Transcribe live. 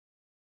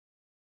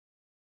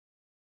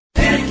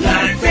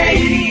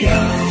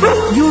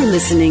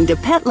listening to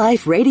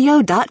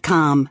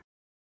PetLifeRadio.com.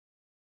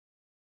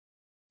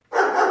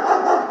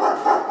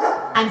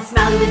 I'm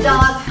Smiley the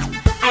dog.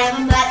 I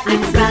am a mutt.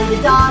 I'm Smiley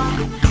the dog.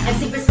 I'm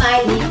super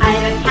smiley. I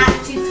have a cat,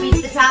 2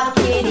 sweets, the travel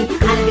kitty,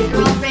 and a big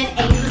girlfriend.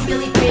 Angel's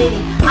really pretty.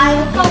 I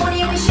have a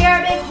pony. We share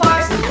a big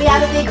horse. We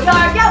have a big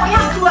yard. Yeah, we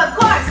have to, of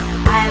course.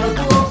 I have a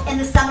pool. In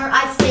the summer,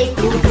 I stay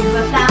cool. To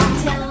a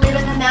fountain, live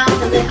in the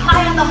mountain, live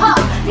high on the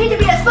hog. Need to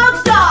be a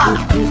spokes dog.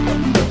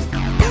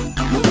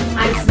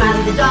 I'm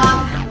Smiley the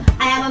dog.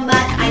 I am a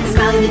mutt. I'm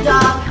Smiley the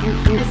dog.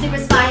 I'm super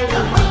smiley.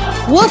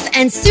 Woof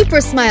and Super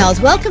Smiles.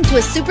 Welcome to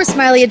A Super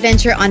Smiley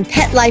Adventure on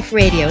Pet Life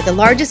Radio, the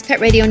largest pet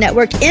radio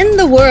network in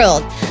the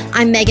world.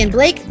 I'm Megan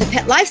Blake, the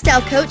pet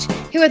lifestyle coach,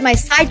 here with my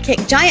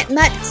sidekick, Giant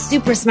Mutt,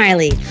 Super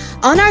Smiley.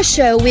 On our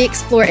show, we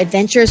explore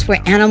adventures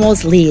where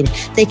animals lead.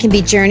 They can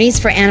be journeys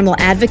for animal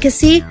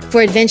advocacy,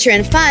 for adventure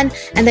and fun,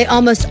 and they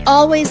almost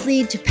always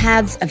lead to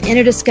paths of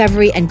inner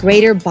discovery and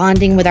greater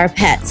bonding with our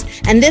pets.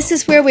 And this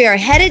is where we are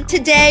headed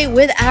today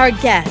with our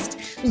guest.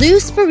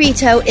 Louis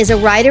Spirito is a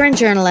writer and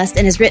journalist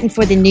and has written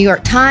for the New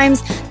York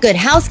Times, Good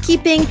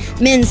Housekeeping,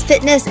 Men's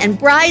Fitness, and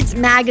Brides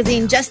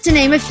Magazine, just to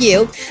name a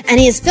few. And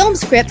he has filmed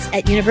scripts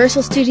at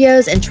Universal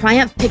Studios and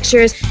Triumph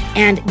Pictures.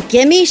 And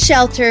Gimme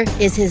Shelter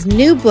is his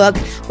new book,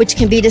 which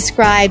can be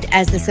described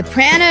as The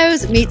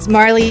Sopranos meets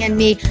Marley and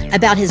Me,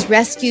 about his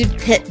rescued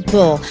pit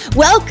bull.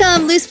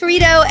 Welcome, Louis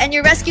Spirito and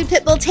your rescued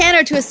pit bull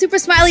Tanner to A Super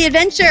Smiley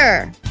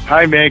Adventure.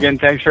 Hi, Megan.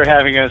 Thanks for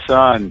having us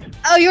on.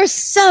 Oh, you're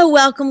so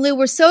welcome, Lou.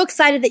 We're so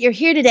excited that you're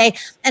here today.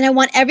 And I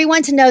want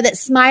everyone to know that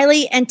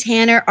Smiley and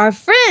Tanner are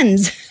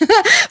friends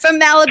from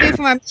Malibu,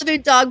 from our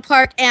Malibu Dog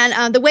Park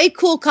and the Way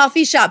Cool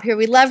Coffee Shop here.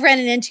 We love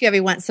running into you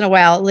every once in a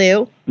while,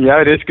 Lou.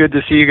 Yeah, it is good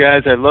to see you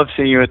guys. I love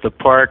seeing you at the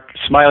park.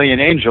 Smiley and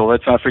Angel.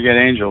 Let's not forget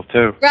Angel,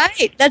 too.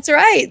 Right. That's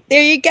right.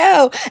 There you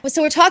go.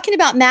 So we're talking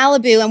about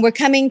Malibu, and we're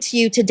coming to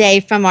you today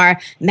from our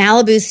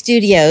Malibu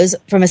studios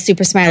from A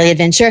Super Smiley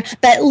Adventure.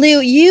 But, Lou,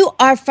 you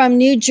are from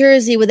New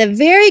Jersey with a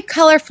very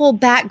colorful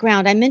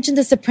background. I mentioned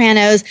The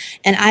Sopranos,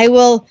 and I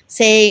will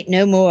say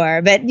no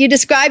more. But you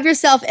describe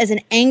yourself as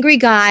an angry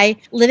guy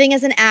living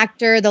as an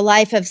actor, the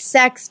life of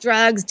sex,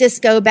 drugs,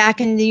 disco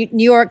back in New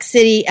York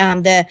City,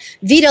 the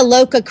vida,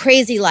 loca,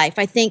 crazy life,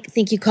 I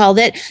think you called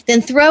it. Then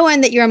throw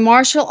in that you're a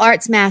martial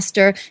arts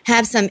master,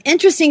 have some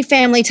interesting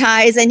family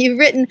ties, and you've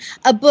written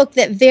a book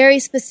that very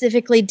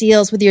specifically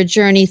deals with your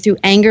journey through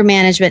anger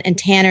management and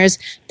Tanner's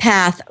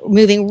path,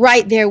 moving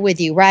right there with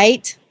you,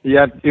 right?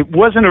 Yeah, it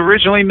wasn't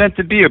originally meant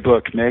to be a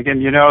book,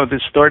 Megan. You know,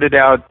 this started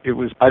out, it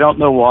was, I don't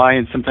know why,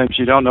 and sometimes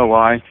you don't know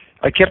why.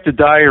 I kept a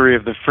diary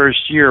of the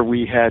first year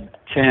we had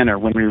Tanner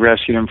when we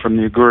rescued him from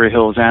the Agoura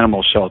Hills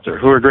Animal Shelter,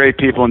 who are great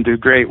people and do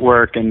great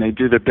work, and they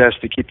do their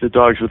best to keep the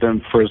dogs with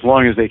them for as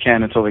long as they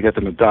can until they get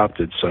them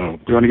adopted. So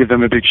we want to give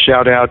them a big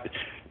shout out.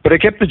 But I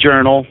kept the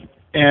journal,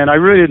 and I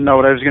really didn't know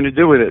what I was going to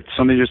do with it.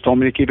 Somebody just told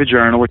me to keep a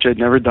journal, which I'd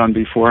never done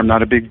before. I'm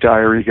not a big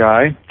diary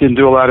guy. Didn't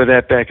do a lot of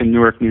that back in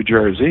Newark, New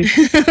Jersey.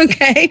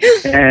 Okay.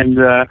 And,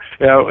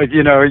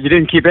 you know, you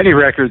didn't keep any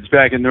records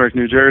back in Newark,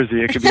 New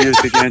Jersey. It could be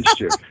used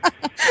against you.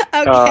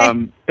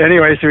 Okay.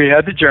 Anyway, so we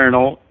had the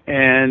journal,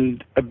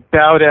 and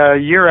about a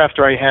year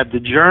after I had the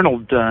journal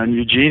done,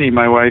 Eugenie,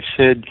 my wife,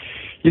 said,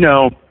 you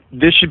know,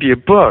 this should be a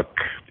book.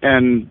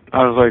 And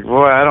I was like,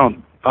 boy, I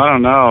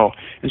don't know.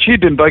 And she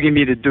had been bugging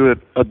me to do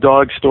a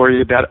dog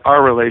story about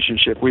our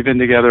relationship. We've been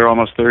together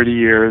almost 30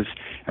 years,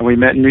 and we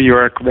met in New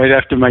York right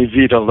after my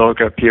vida,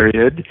 loca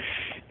period.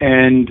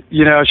 And,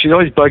 you know, she's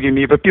always bugging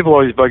me, but people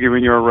always bug you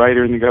when you're a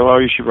writer, and they go, oh,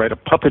 you should write a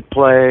puppet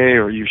play,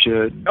 or you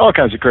should, all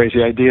kinds of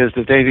crazy ideas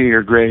that they think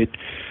are great.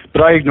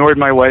 But I ignored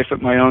my wife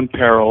at my own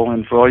peril,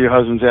 and for all you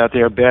husbands out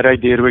there, bad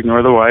idea to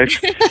ignore the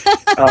wife.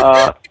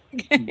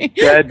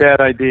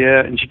 Bad idea.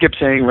 And she kept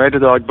saying, write a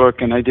dog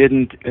book, and I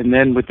didn't. And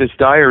then with this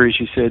diary,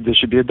 she said, there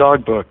should be a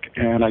dog book.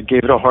 And I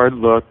gave it a hard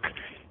look,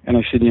 and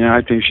I said, you know,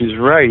 I think she's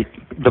right.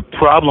 The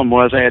problem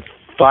was I had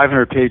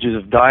 500 pages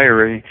of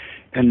diary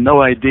and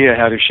no idea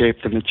how to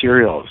shape the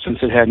material. Since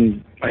I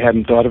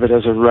hadn't thought of it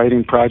as a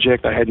writing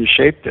project, I hadn't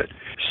shaped it.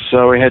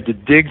 So I had to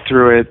dig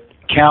through it,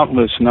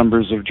 countless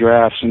numbers of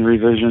drafts and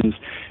revisions,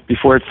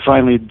 before it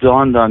finally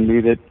dawned on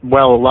me that,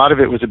 well, a lot of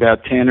it was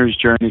about Tanner's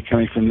journey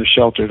coming from the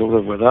shelter to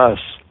live with us.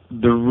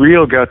 The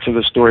real guts of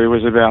the story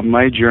was about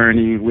my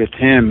journey with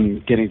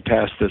him getting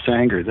past this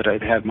anger that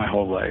I'd had my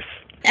whole life.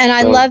 And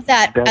I love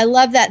that. I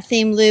love that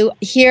theme, Lou.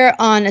 Here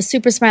on A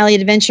Super Smiley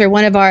Adventure,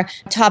 one of our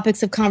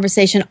topics of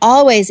conversation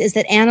always is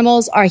that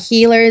animals are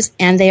healers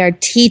and they are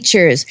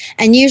teachers.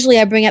 And usually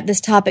I bring up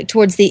this topic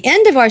towards the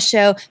end of our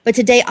show, but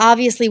today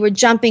obviously we're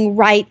jumping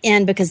right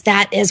in because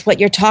that is what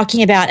you're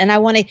talking about. And I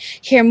want to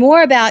hear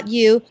more about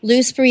you,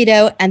 Louis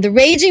Spirito, and the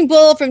raging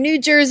bull from New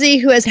Jersey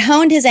who has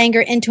honed his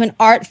anger into an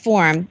art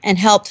form and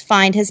helped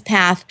find his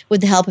path with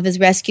the help of his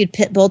rescued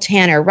pit bull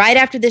Tanner. Right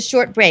after this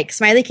short break.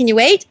 Smiley, can you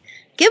wait?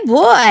 Good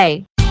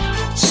boy.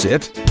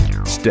 Sit,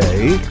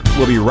 stay.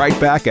 We'll be right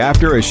back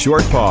after a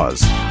short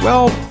pause.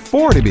 Well,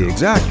 4 to be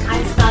exact.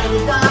 I'm Smiley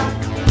the dog.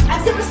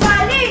 I'm Super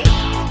Smiley.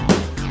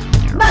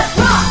 Must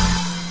rock.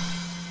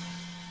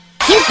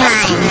 Pet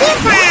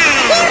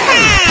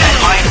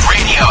Life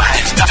Radio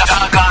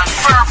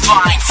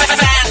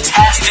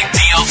fantastic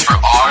deals for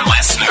our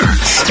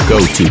listeners. Go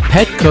to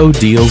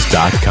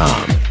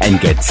petcodeals.com and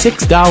get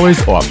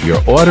 $6 off your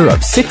order of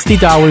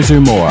 $60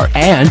 or more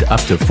and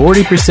up to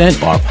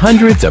 40% off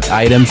hundreds of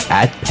items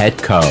at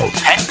Petco.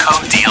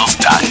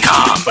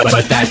 Petcodeals.com.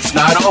 But that's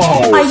not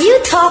all. Are you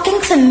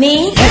talking to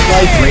me? Pet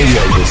Life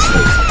Radio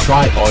listeners,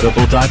 try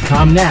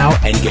Audible.com now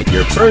and get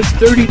your first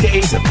 30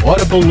 days of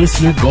Audible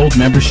Listener Gold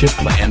membership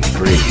plan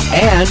free.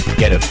 And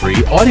get a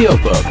free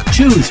audiobook.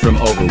 Choose from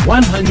over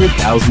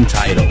 100,000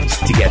 titles.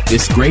 To get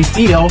this great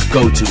deal,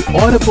 go to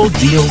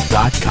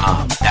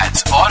audibledeals.com.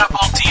 That's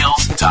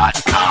audibledeals.com.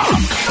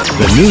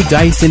 The new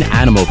Dyson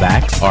Animal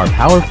Vacs are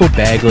powerful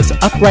bagless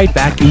upright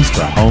vacuums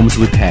for homes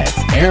with pets.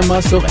 Air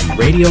muscle and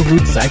radio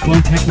root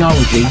cyclone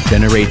technology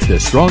generates the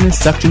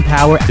strongest suction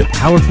power to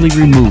powerfully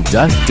remove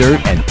dust,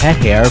 dirt, and pet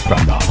hair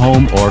from the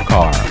home or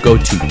car. Go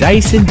to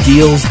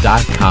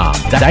DysonDeals.com.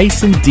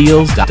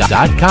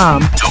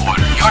 DysonDeals.com to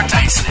order your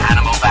Dyson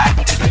Animal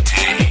Vac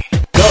today.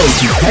 Go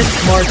to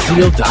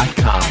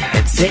PetSmartDeal.com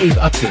and save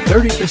up to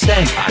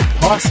 30% on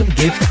awesome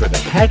gifts for the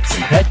pets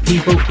and pet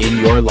people in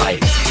your life.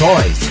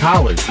 Toys,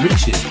 collars,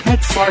 leashes,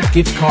 PetSmart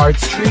gift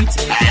cards, treats,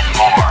 and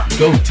more.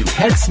 Go to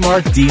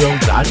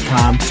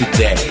PetSmartDeal.com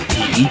today.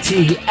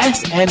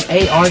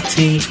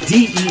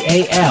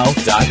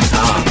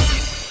 PetSmartDeal.com.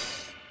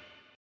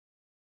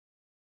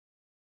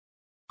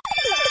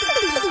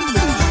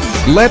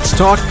 Let's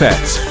Talk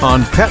Pets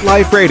on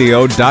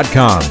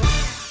PetLifeRadio.com.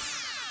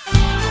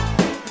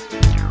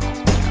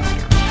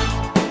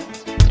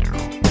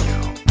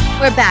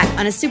 We're back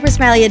on A Super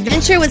Smiley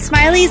Adventure with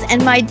Smileys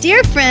and my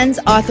dear friends,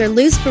 author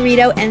Louis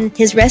Spirito and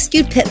his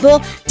rescued pit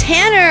bull,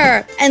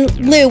 Tanner. And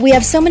Lou, we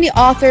have so many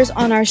authors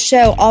on our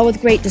show, all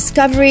with great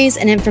discoveries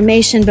and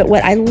information. But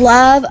what I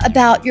love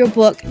about your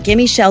book,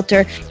 Gimme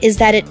Shelter, is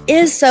that it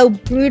is so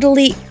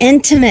brutally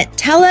intimate.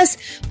 Tell us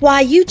why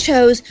you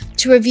chose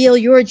to reveal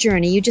your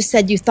journey. You just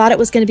said you thought it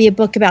was going to be a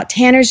book about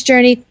Tanner's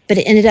journey, but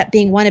it ended up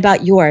being one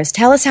about yours.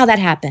 Tell us how that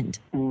happened.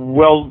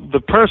 Well,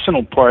 the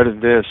personal part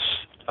of this,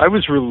 I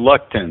was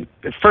reluctant.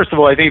 First of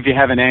all, I think if you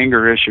have an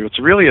anger issue, it's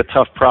really a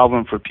tough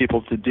problem for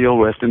people to deal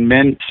with, and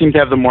men seem to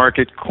have the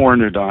market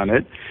cornered on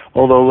it.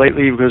 Although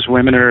lately, because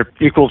women are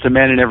equal to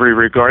men in every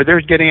regard,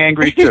 they're getting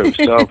angry too.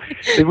 So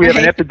we have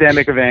an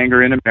epidemic of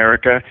anger in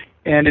America,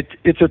 and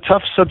it's a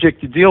tough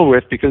subject to deal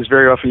with because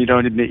very often you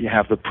don't admit you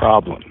have the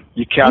problem.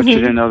 You couch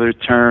it in other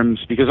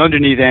terms because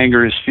underneath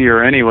anger is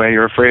fear anyway.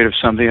 You're afraid of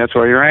something, that's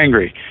why you're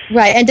angry.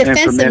 Right, and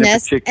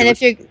defensiveness. And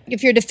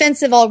if you're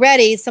defensive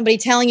already, somebody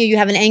telling you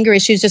have an anger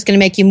issue is just going to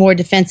make you more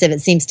defensive,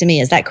 it seems to me.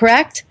 Is that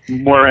correct?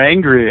 More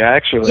angry,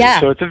 actually. Yeah.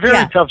 So it's a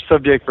very tough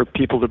subject for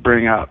people to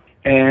bring up.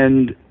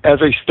 And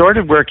as I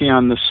started working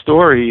on the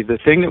story, the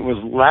thing that was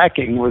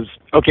lacking was,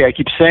 okay, I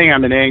keep saying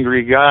I'm an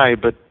angry guy,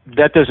 but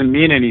that doesn't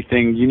mean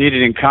anything. You need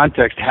it in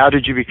context. How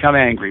did you become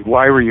angry?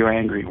 Why were you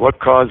angry? What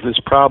caused this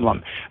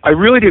problem? I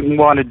really didn't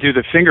want to do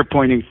the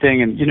finger-pointing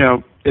thing, and,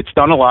 it's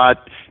done a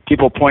lot.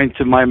 People point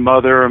to my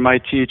mother or my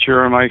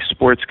teacher or my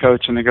sports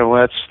coach, and they go,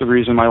 well, that's the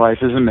reason my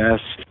life is a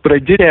mess. But I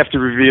did have to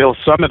reveal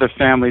some of the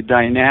family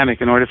dynamic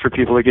in order for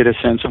people to get a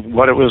sense of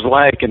what it was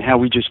like and how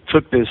we just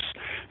took this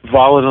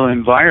volatile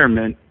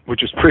environment,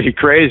 which was pretty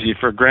crazy,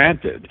 for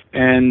granted.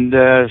 And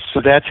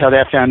so that's how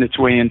that found its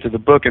way into the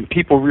book, and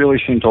people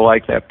really seem to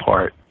like that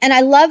part. And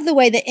I love the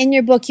way that in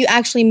your book you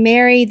actually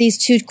marry these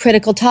two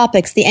critical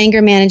topics, the anger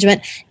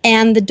management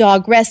and the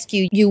dog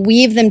rescue. You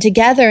weave them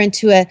together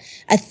into a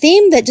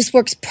theme that just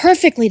works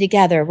perfectly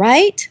together,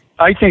 right?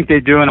 I think they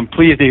do, and I'm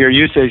pleased to hear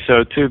you say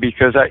so, too,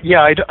 because, I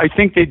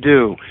think they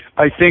do.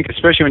 I think,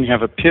 especially when you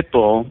have a pit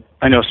bull,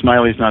 I know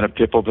Smiley's not a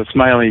pit bull, but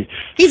Smiley's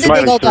a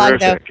big old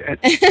terrific. Dog,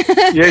 though.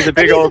 Yeah, he's a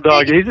big old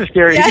dog. He's a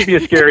scary. He could be a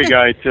scary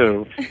guy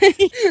too.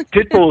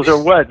 Pit bulls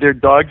are what? They're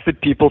dogs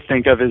that people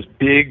think of as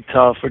big,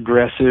 tough,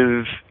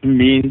 aggressive,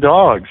 mean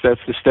dogs.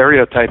 That's the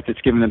stereotype that's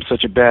given them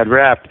such a bad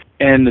rap.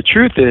 And the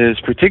truth is,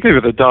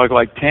 particularly with a dog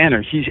like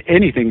Tanner, he's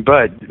anything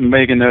but.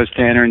 Megan knows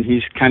Tanner, and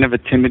he's kind of a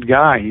timid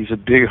guy. He's a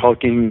big,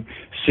 hulking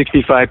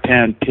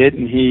 65-pound pit,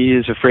 and he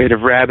is afraid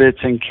of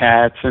rabbits and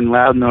cats and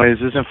loud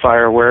noises and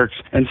fireworks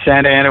and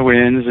Santa Ana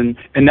winds. And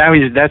now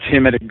that's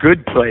him at a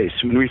good place.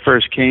 When we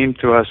first came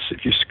to us,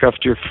 if you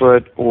scuffed your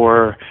foot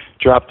or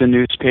dropped a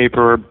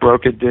newspaper or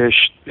broke a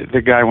dish,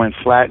 the guy went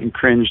flat and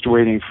cringed,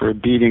 waiting for a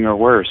beating or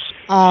worse.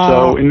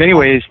 So in many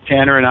ways,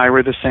 Tanner and I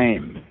were the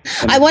same.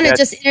 I want to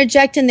just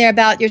interject in there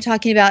you're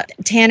talking about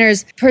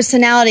Tanner's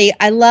personality.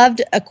 I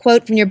loved a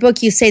quote from your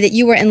book. You say that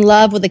you were in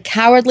love with a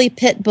cowardly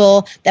pit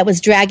bull that was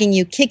dragging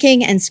you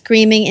kicking and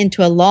screaming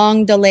into a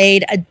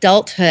long-delayed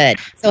adulthood.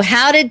 So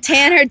how did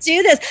Tanner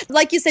do this?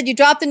 Like you said, you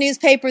dropped the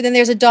newspaper, then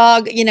there's a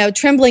dog,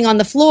 trembling on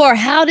the floor.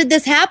 How did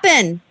this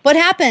happen? What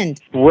happened?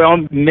 Well,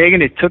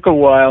 Megan, it took a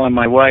while, and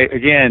my wife,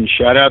 again,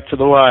 shout out to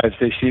the wives.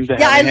 They seem to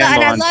have a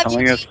handle on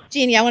telling us.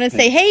 Jeannie. I want to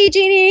say, hey,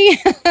 Jeannie.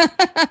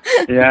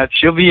 Yeah,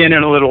 she'll be in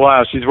a little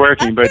while. She's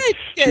working, but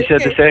she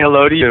said to say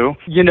hello to you.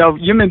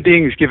 Human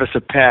beings give us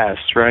a pass,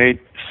 right?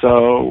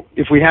 So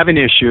if we have an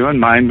issue, and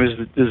mine was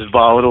this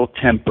volatile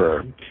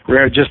temper,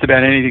 where just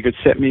about anything could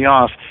set me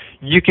off,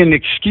 you can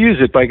excuse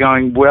it by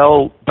going,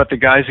 well, but the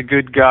guy's a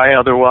good guy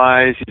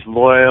otherwise. He's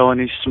loyal and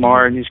he's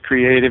smart and he's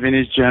creative and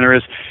he's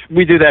generous.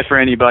 We do that for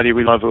anybody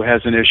we love who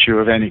has an issue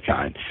of any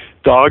kind.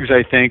 Dogs,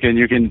 I think, and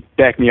you can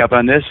back me up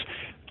on this,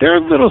 they're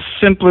a little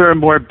simpler and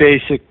more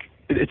basic.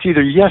 It's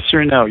either yes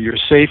or no. You're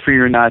safe or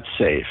you're not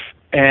safe.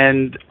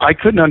 And I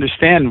couldn't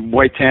understand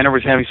why Tanner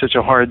was having such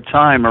a hard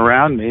time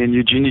around me. And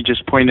Eugenie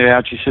just pointed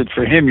out, she said,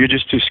 for him, you're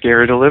just too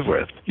scary to live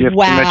with. You have too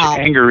much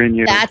anger in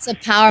you. That's a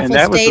powerful and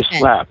that statement. was a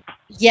slap.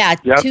 Yeah,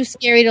 too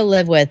scary to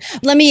live with.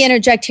 Let me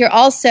interject here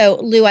also,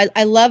 Lou.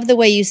 I love the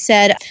way you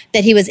said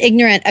that he was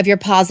ignorant of your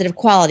positive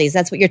qualities.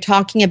 That's what you're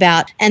talking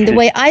about. And the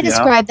way I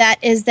describe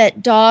that is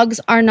that dogs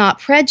are not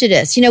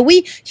prejudiced. You know,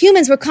 we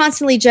humans, we're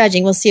constantly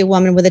judging. We'll see a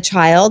woman with a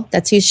child.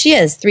 That's who she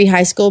is. 3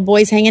 high school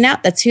boys hanging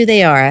out. That's who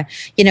they are.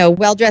 You know,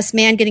 well-dressed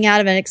man getting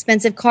out of an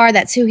expensive car.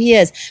 That's who he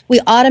is.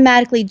 We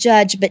automatically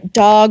judge, but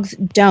dogs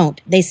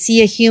don't. They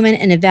see a human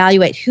and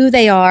evaluate who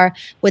they are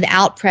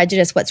without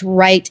prejudice, what's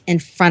right in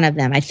front of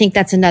them. I think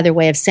that's another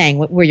way of saying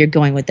where you're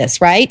going with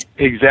this, right?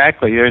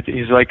 Exactly.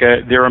 He's like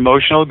they're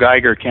emotional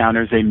Geiger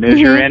counters. They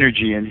measure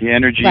energy, and the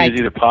energy is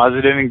either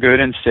positive and good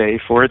and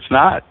safe, or it's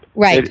not.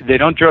 Right. They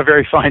don't draw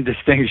very fine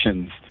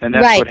distinctions, and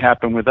that's what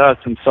happened with us.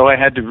 And so I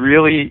had to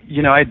really,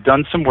 I'd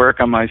done some work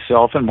on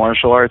myself, and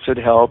martial arts had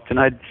helped, and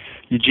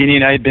Eugenie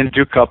and I had been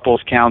through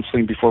couples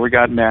counseling before we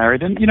got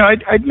married, and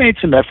I'd made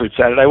some efforts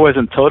at it. I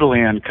wasn't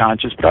totally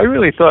unconscious, but I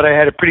really thought I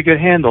had a pretty good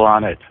handle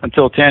on it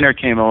until Tanner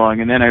came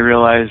along, and then I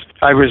realized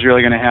I was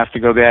really going to have to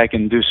go back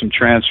and do some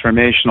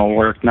transformational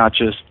work, not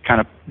just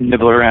kind of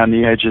nibble around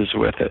the edges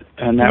with it,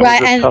 and that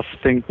was a tough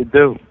thing to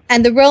do.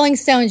 And the Rolling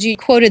Stones, you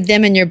quoted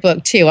them in your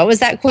book too. What was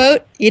that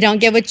quote? You don't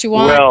get what you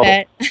want,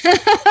 but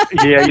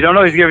yeah, you don't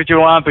always get what you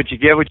want, but you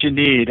get what you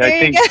need.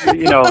 I think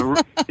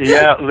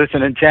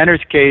listen, in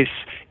Tanner's case.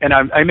 And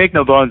I make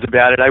no bones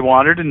about it. I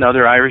wanted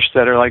another Irish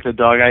setter like the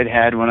dog I'd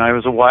had when I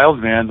was a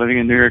wild man living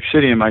in New York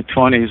City in my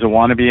 20s, a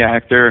wannabe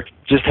actor,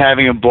 just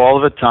having a ball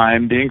of a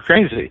time being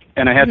crazy.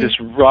 And I had this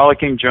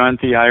rollicking,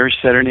 jaunty Irish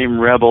setter named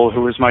Rebel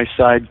who was my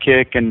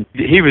sidekick, and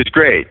he was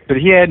great. But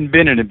he hadn't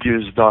been an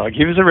abused dog.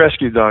 He was a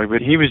rescue dog,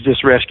 but he was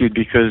just rescued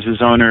because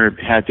his owner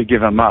had to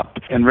give him up.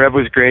 And Reb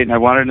was great, and I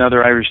wanted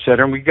another Irish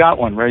setter, and we got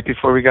one right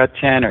before we got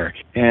Tanner.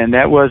 And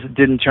that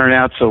didn't turn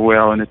out so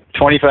well. And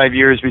 25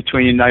 years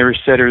between Irish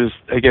setters,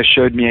 I guess,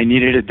 showed me I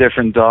needed a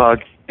different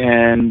dog.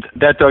 And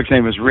that dog's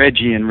name was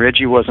Reggie, and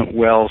Reggie wasn't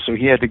well, so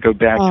he had to go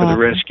back to the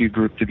rescue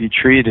group to be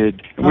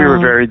treated. And we were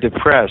very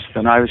depressed,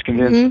 and I was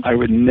convinced I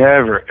would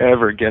never,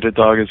 ever get a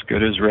dog as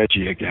good as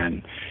Reggie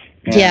again.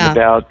 And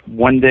about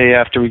one day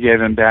after we gave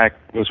him back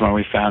was when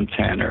we found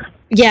Tanner.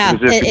 Yeah.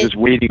 It was as if he was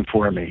waiting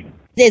for me.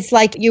 It's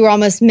like you were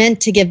almost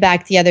meant to give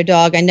back the other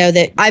dog.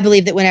 I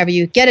believe that whenever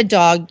you get a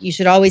dog, you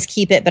should always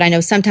keep it. But I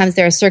know sometimes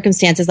there are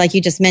circumstances, like you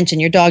just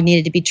mentioned, your dog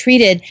needed to be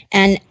treated.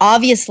 And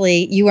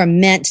obviously you are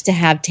meant to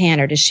have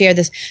Tanner to share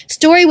this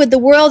story with the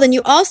world. And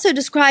you also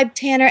described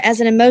Tanner as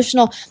an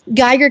emotional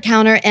Geiger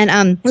counter.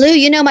 And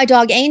Lou, my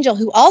dog Angel,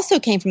 who also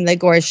came from the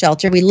Agora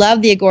shelter. We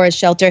love the Agora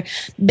shelter.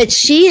 But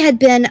she had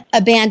been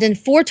abandoned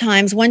 4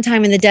 times, one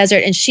time in the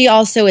desert. And she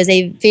also is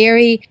a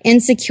very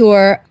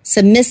insecure,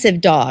 submissive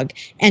dog.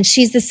 And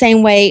she's the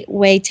same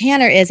way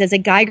Tanner is as a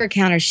Geiger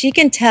counter. She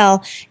can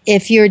tell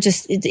if you're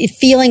just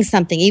feeling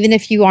something, even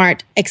if you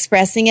aren't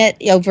expressing it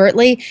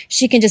overtly.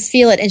 She can just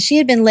feel it. And she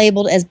had been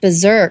labeled as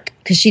berserk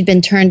because she'd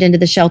been turned into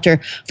the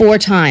shelter 4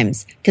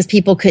 times because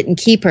people couldn't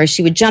keep her.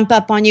 She would jump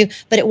up on you.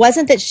 But it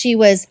wasn't that she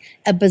was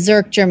a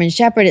berserk German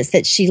Shepherd. It's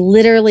that she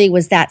literally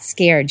was that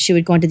scared. She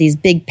would go into these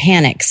big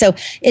panics. So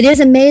it is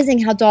amazing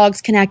how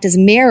dogs can act as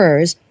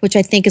mirrors, which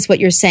I think is what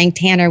you're saying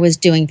Tanner was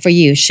doing for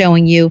you,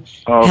 showing you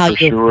how for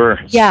sure.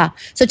 Yeah.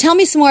 So tell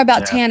me some more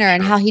about Tanner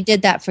and how he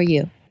did that for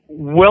you.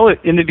 Well,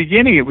 in the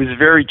beginning, it was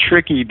very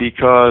tricky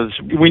because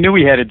we knew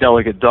we had a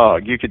delicate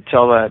dog. You could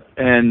tell that.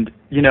 And,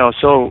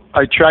 so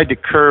I tried to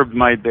curb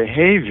my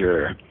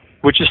behavior,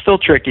 which is still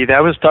tricky. That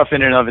was tough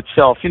in and of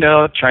itself.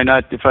 Try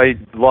not, if I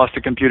lost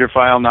a computer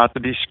file, not to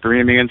be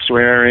screaming and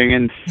swearing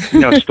and,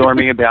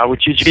 storming about,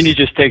 which Eugenie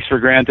just takes for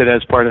granted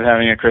as part of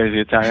having a crazy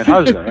Italian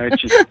husband,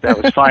 right?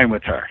 That was fine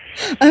with her.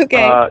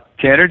 Okay.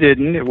 Tanner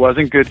didn't. It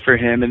wasn't good for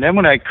him. And then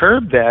when I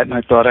curbed that and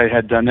I thought I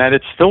had done that,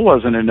 it still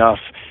wasn't enough.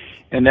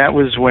 And that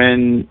was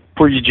when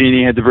poor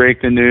Eugenie had to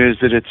break the news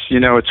that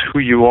it's who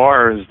you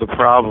are is the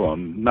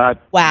problem,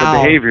 not the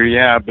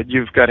behavior, but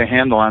you've got a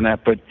handle on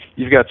that, but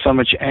you've got so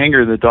much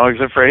anger, the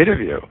dog's afraid of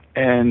you.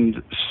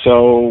 And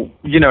so,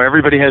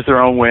 everybody has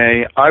their own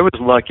way. I was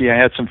lucky. I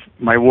had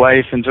my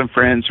wife and some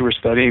friends who were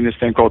studying this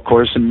thing called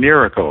Course in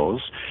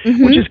Miracles,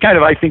 which is kind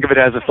of, I think of it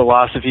as a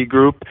philosophy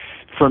group.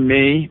 For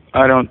me,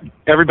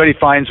 everybody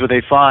finds what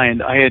they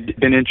find. I had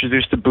been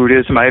introduced to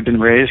Buddhism. I had been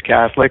raised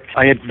Catholic.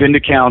 I had been to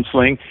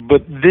counseling.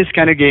 But this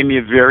kind of gave me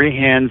a very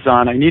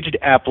hands-on, I needed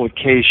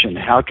application.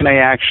 How can I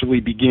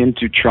actually begin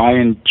to try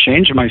and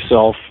change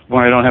myself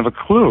when I don't have a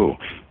clue?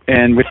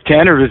 And with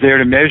Tanner was there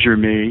to measure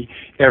me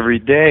every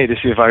day to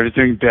see if I was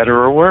doing better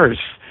or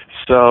worse.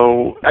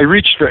 So I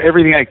reached for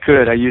everything I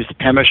could. I used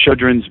Pema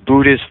Chodron's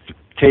Buddhist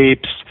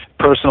tapes,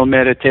 personal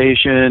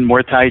meditation,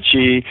 more Tai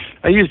Chi.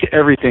 I used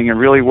everything and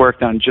really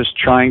worked on just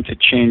trying to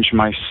change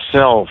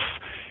myself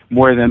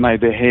more than my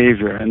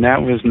behavior, and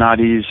that was not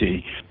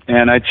easy.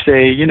 And I'd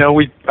say,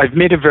 I've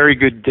made a very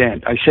good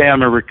dent. I say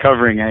I'm a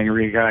recovering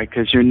angry guy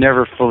because you're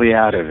never fully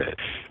out of it.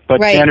 But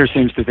Right. Tanner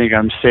seems to think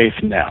I'm safe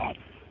now.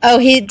 Oh,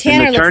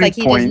 Tanner looks like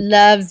he point- just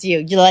loves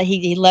you.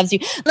 He loves you.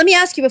 Let me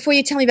ask you before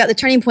you tell me about the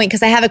turning point,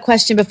 because I have a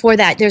question before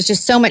that. There's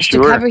just so much to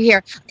Sure. cover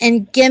here.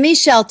 And Gimme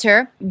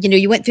Shelter,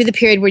 you went through the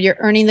period where you're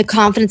earning the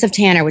confidence of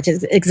Tanner, which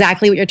is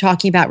exactly what you're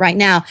talking about right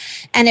now.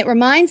 And it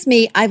reminds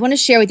me, I want to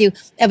share with you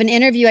of an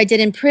interview I did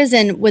in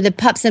prison with a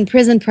Pups in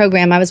Prison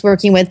program I was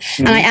working with.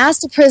 And I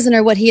asked a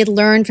prisoner what he had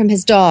learned from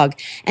his dog.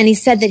 And he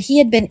said that he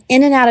had been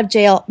in and out of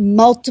jail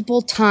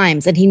multiple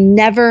times, and he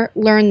never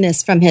learned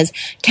this from his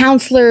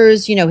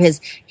counselors,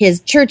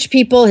 his church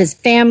people, his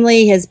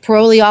family, his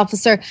parolee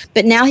officer.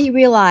 But now he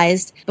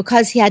realized,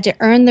 because he had to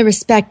earn the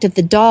respect of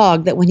the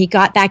dog, that when he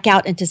got back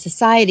out into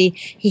society,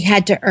 he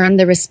had to earn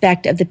the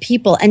respect of the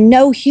people. And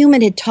no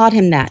human had taught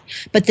him that,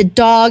 but the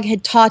dog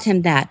had taught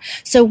him that.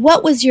 So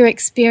what was your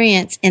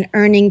experience in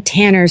earning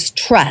Tanner's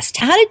trust?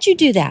 How did you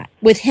do that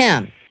with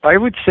him? I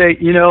would say,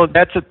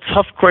 that's a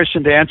tough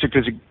question to answer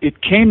because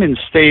it came in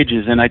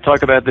stages, and I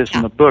talk about this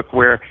in the book,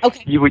 where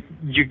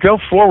you go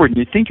forward and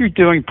you think you're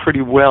doing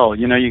pretty well.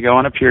 You go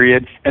on a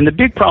period, and the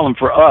big problem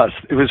for us,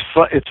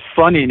 it's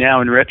funny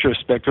now in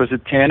retrospect, was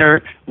that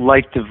Tanner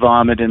liked to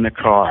vomit in the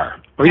car.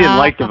 Well, he didn't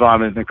like to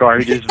vomit in the car.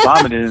 He just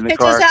vomited in the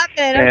car. Just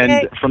happened.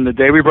 Okay. And from the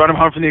day we brought him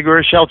home from the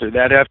Agora shelter,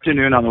 that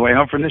afternoon on the way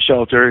home from the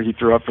shelter, he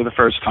threw up for the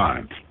first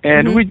time.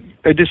 And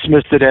I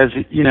dismissed it as,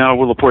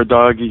 the poor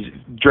dog, he's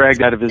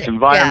dragged out of his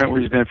environment where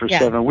he's been for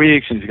 7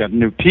 weeks, and he's got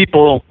new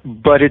people.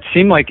 But it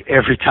seemed like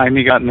every time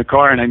he got in the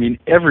car, and I mean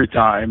every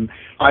time,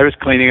 I was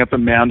cleaning up a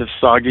mound of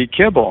soggy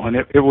kibble. And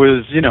it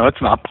was,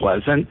 it's not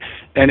pleasant.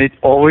 And it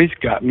always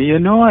got me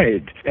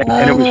annoyed.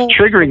 And it was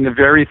triggering the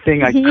very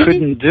thing I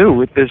couldn't do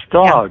with this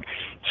dog.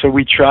 So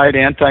we tried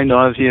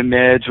anti-nausea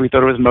meds. We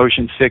thought it was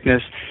motion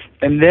sickness.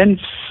 And then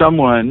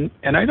someone,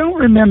 and I don't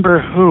remember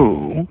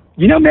who,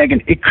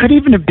 Megan, it could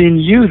even have been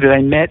you that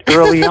I met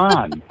early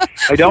on.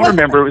 I don't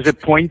remember. It was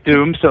at Point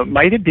Doom, so it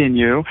might have been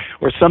you,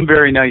 or some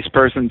very nice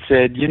person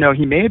said,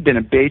 he may have been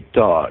a bait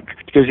dog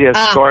because he has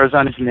scars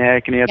on his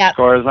neck and he has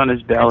scars on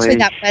his belly. Actually,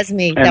 that was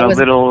me. And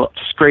little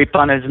scrape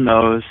on his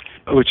nose,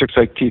 which looks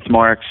like teeth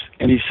marks.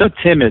 And he's so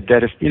timid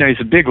that if, he's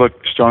a big,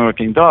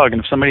 strong-looking dog,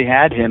 and if somebody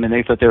had him and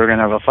they thought they were going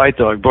to have a fight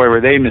dog, boy, were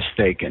they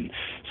mistaken.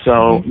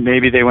 So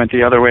maybe they went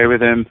the other way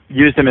with him,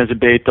 used him as a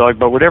bait dog,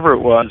 but whatever it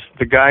was,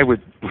 the guy was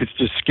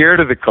just scared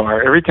of the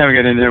car. Every time we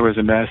got in there, it was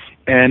a mess.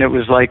 And it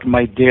was like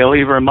my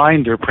daily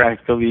reminder,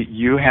 practically,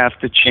 you have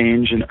to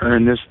change and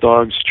earn this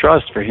dog's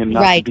trust for him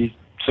not to be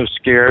so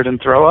scared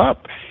and throw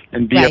up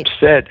and be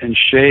upset and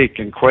shake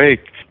and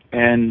quake.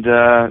 And,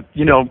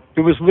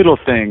 it was little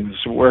things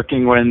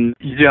working when,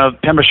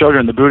 Pema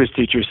Chodron, the Buddhist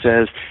teacher,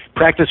 says,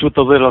 practice with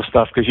the little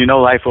stuff because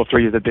life will throw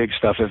you the big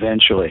stuff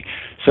eventually.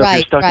 So if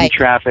you're stuck in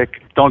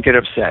traffic, don't get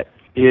upset.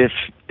 If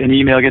an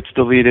email gets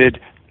deleted,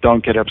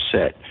 don't get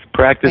upset.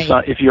 Practice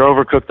on, if you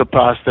overcook the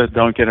pasta,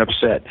 don't get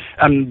upset.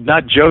 I'm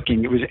not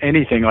joking. It was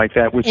anything like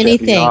that would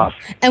set me off.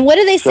 And what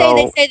do they say?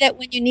 They say that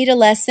when you need a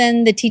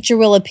lesson, the teacher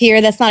will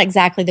appear. That's not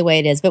exactly the way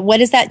it is. But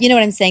what is that? You know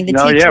what I'm saying? The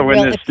teacher will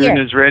appear. When the student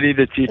is ready,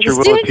 the teacher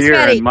will appear.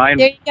 And mine,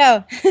 there you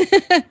go.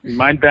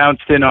 Mine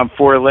bounced in on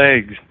 4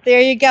 legs. There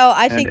you go.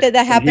 I think that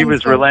happens. He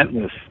was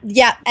relentless.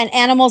 Yeah, and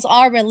animals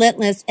are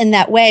relentless in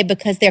that way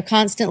because they're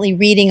constantly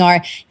reading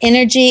our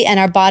energy and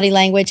our body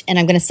language. And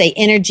I'm going to say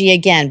energy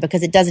again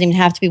because it doesn't even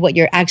have to be what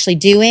you're actually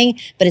doing,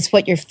 but it's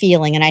what you're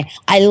feeling. And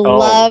I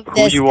love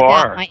this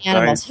about my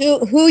animals,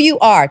 who you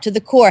are to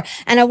the core.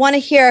 And I want to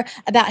hear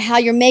about how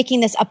you're making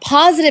this a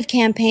positive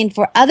campaign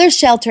for other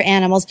shelter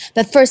animals.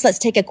 But first, let's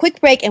take a quick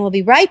break and we'll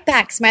be right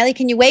back. Smiley,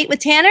 can you wait with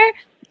Tanner?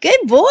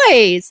 Good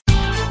boys.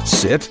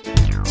 Sit,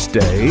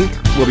 stay.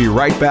 We'll be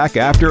right back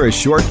after a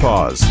short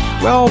pause.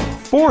 Well,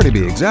 4 to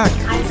be exact.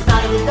 I'm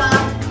Smiley the dog.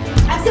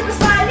 I'm Super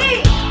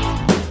Smiley.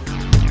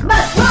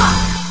 Must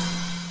rock.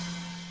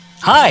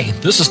 Hi,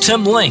 this is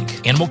Tim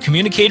Link, animal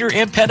communicator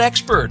and pet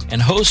expert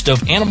and host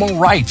of Animal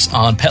Rights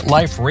on Pet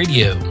Life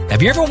Radio.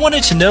 Have you ever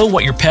wanted to know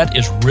what your pet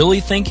is really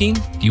thinking?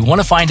 Do you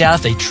want to find out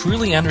if they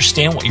truly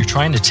understand what you're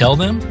trying to tell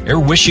them? Ever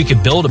wish you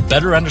could build a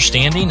better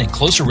understanding and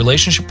closer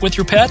relationship with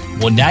your pet?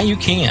 Well, now you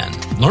can.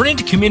 Learning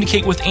to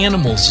communicate with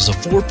animals is a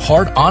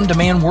 4-part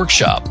on-demand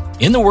workshop.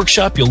 In the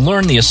workshop, you'll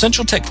learn the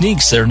essential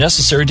techniques that are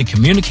necessary to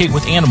communicate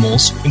with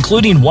animals,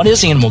 including what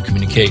is animal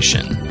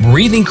communication,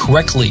 breathing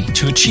correctly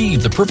to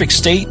achieve the perfect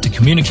state to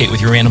communicate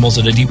with your animals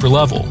at a deeper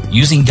level,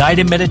 using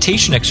guided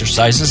meditation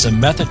exercises and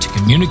method to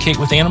communicate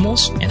with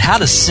animals, and how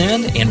to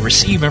send and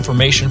receive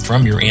information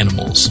from your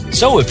animals.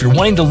 So if you're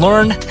wanting to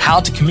learn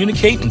how to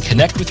communicate and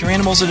connect with your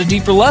animals at a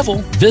deeper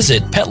level,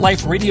 visit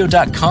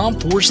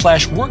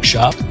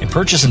PetLifeRadio.com/workshop and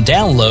purchase and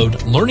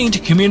download Learning to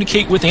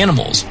Communicate with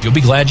Animals. You'll be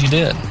glad you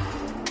did.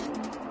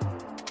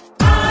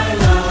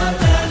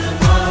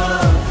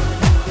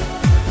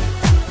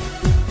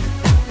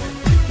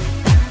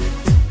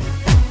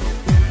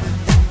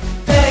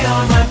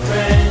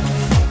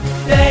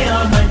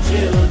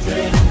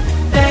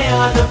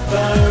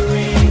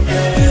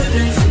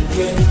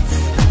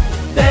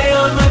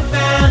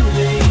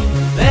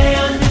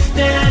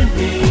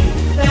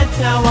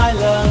 how I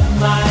love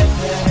my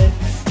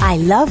pets. I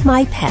Love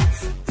My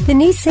Pets, the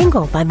new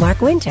single by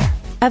Mark Winter,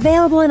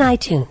 available in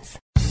iTunes.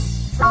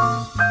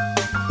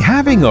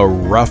 Having a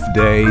rough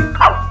day?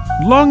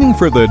 Longing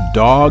for the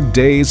dog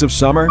days of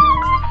summer?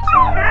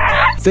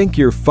 Think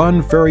your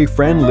fun furry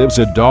friend lives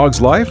a dog's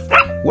life?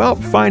 Well,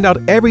 find out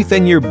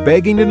everything you're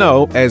begging to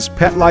know as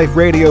Pet Life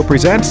Radio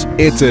presents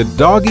It's a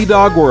Doggy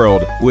Dog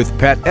World with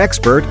pet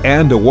expert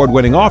and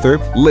award-winning author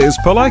Liz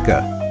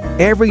Palaika.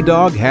 Every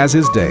dog has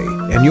his day,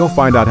 and you'll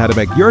find out how to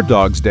make your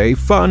dog's day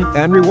fun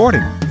and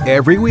rewarding.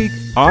 Every week,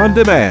 on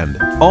demand,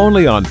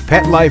 only on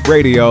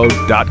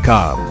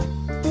PetLifeRadio.com.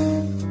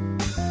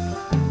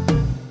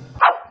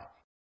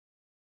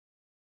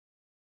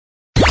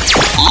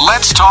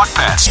 Let's talk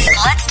pets.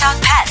 Let's talk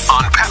pets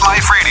On Pet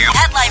Life Radio.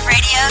 Pet Life Radio.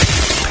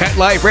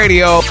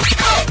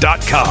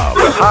 PetLifeRadio.com.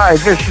 Hi,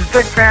 this is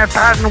Dick Van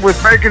Patten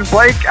with Megan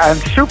Blake and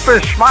Super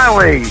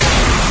Smiley.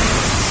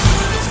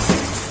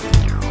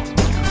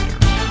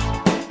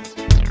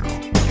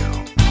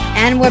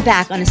 And we're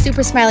back on A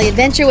Super Smiley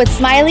Adventure with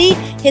Smiley,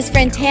 his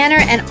friend Tanner,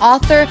 and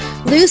author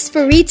Louis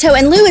Spirito.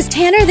 And Lou, is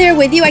Tanner there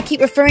with you? I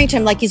keep referring to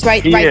him like he's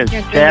right He here. is.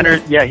 Tanner,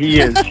 yeah,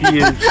 he is. He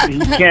is. He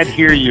can't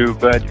hear you,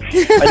 but I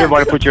didn't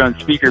want to put you on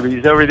speaker, but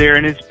he's over there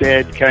in his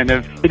bed, kind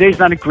of. Today's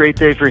not a great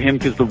day for him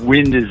because the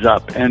wind is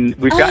up, and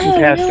we've gotten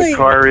past the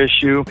car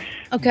issue.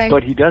 Okay.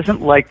 But he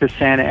doesn't like the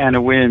Santa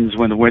Ana winds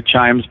when the wind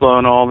chimes blow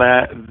and all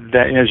that.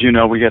 That, as you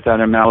know, we get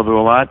that in Malibu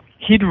a lot.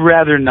 He'd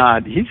rather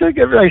not. He's, like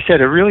I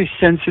said, a really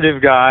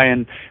sensitive guy,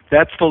 and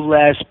that's the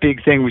last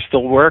big thing we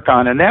still work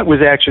on. And that was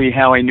actually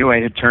how I knew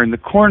I had turned the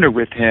corner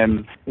with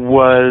him,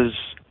 was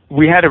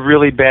we had a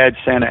really bad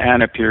Santa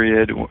Ana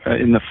period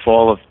in the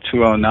fall of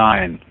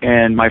 2009.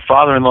 And my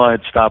father-in-law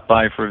had stopped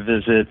by for a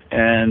visit,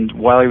 and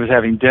while he was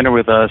having dinner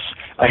with us,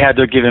 I had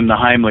to give him the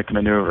Heimlich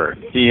maneuver.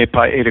 He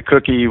ate a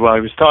cookie while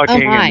he was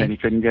talking, and then he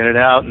couldn't get it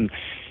out, and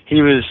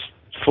he was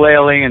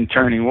flailing and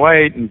turning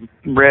white and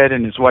red,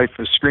 and his wife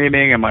was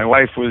screaming, and my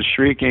wife was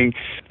shrieking,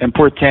 and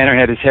poor Tanner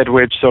had his head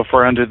wedged so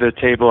far under the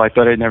table I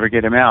thought I'd never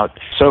get him out.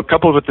 So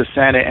coupled with the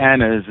Santa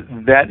Anas,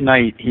 that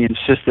night he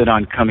insisted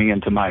on coming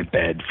into my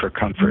bed for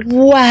comfort.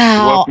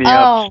 Wow. He woke me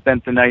up,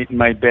 spent the night in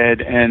my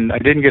bed, and I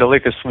didn't get a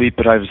lick of sleep,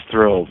 but I was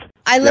thrilled.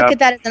 I look at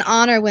that as an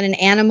honor when an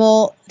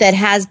animal that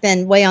has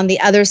been way on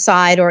the other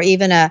side, or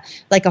even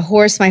like a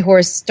horse. My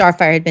horse,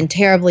 Starfire, had been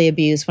terribly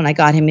abused when I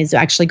got him. He's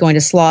actually going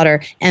to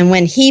slaughter. And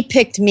when he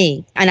picked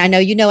me, and I know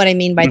you know what I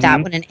mean by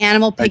that, when an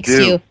animal picks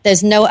you,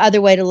 there's no other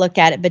way to look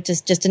at it but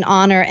just an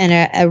honor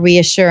and a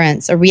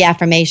reassurance, a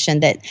reaffirmation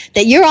that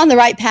you're on the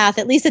right path,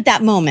 at least at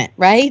that moment,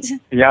 right?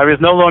 Yeah, I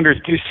was no longer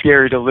too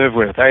scary to live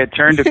with. I had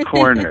turned a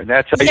corner.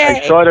 I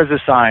saw it as a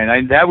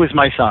sign. That was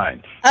my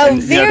sign. Oh,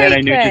 and, very then I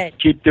knew good.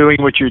 just keep doing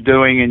what you're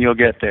doing and you'll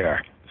get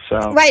there.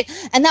 So. Right.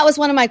 And that was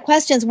one of my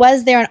questions.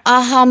 Was there an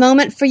aha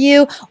moment for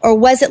you, or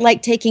was it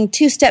like taking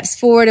 2 steps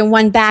forward and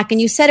 1 back?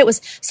 And you said it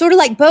was sort of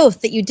like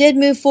both, that you did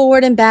move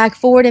forward and back,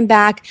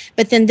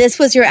 but then this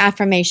was your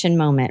affirmation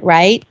moment,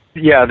 right?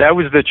 Yeah, that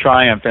was the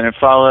triumph, and it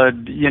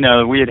followed,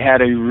 we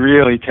had a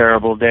really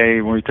terrible day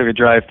when we took a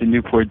drive to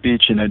Newport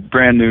Beach in a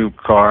brand new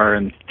car,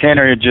 and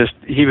Tanner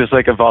he was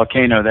like a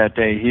volcano that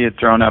day. He had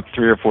thrown up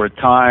 3 or 4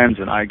 times,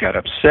 and I got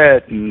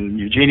upset, and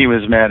Eugenie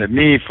was mad at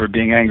me for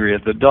being angry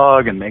at the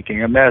dog and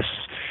making a mess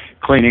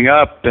cleaning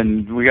up,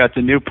 and we got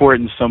to Newport,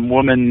 and some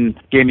woman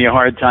gave me a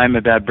hard time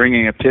about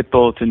bringing a pit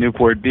bull to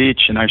Newport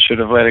Beach, and I should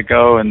have let it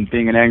go, and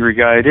being an angry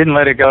guy, I didn't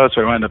let it go,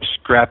 so I wound up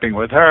scrapping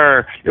with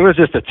her. It was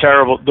just the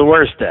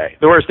worst day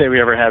we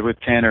ever had with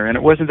Tanner, and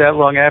it wasn't that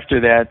long after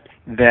that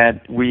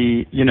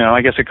we,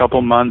 I guess a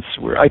couple months,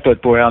 I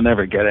thought, boy, I'll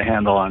never get a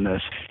handle on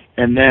this.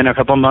 And then a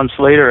couple months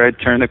later, I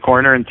turned the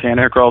corner, and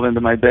Tanner crawled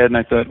into my bed, and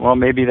I thought, well,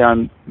 maybe I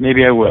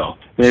will.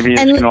 Maybe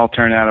it's going to all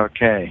turn out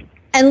okay.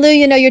 And Lou,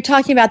 you're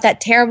talking about that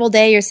terrible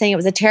day. You're saying it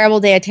was a terrible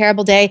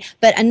day.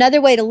 But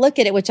another way to look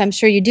at it, which I'm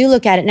sure you do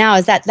look at it now,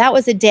 is that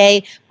was a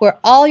day where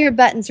all your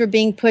buttons were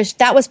being pushed.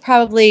 That was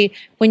probably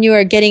when you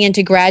were getting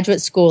into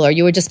graduate school, or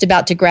you were just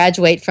about to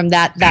graduate from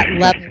that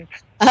level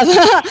of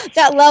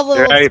that level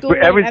of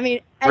schooling.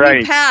 You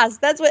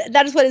passed.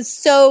 That is what is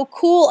so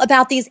cool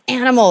about these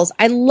animals.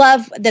 I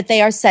love that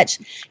they are such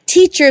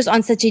teachers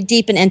on such a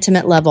deep and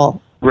intimate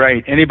level.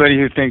 Right. Anybody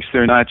who thinks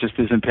they're not just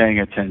isn't paying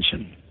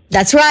attention.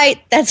 That's right.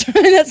 That's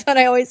what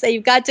I always say.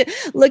 You've got to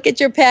look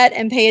at your pet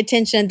and pay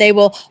attention. They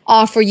will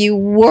offer you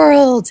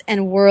worlds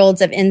and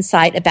worlds of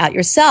insight about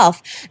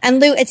yourself.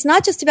 And Lou, it's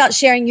not just about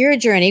sharing your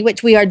journey,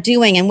 which we are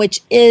doing and which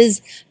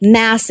is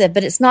massive,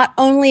 but it's not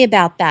only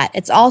about that.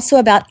 It's also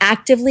about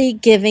actively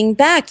giving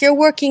back. You're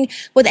working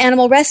with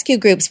animal rescue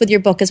groups with your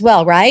book as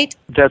well, right?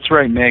 That's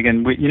right,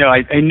 Megan.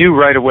 I knew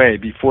right away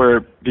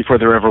before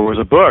there ever was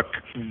a book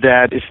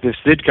that if this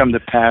did come to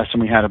pass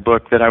and we had a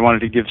book, that I wanted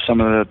to give some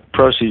of the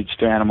proceeds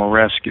to animal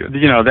rescue.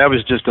 That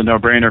was just a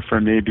no-brainer for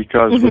me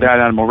because without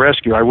animal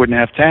rescue, I wouldn't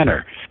have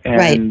Tanner.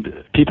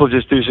 And people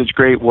just do such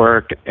great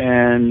work,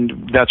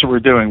 and that's what we're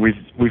doing.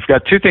 We've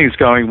got two things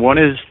going. One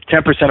is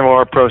 10% of all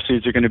our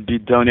proceeds are going to be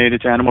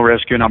donated to animal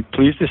rescue, and I'm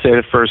pleased to say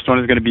the first one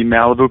is going to be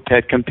Malibu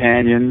Pet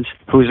Companions,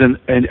 who's,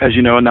 as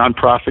you know, a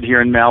nonprofit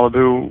here in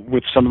Malibu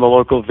with some of the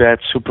local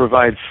vets who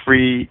provide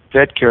free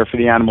vet care for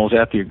the animals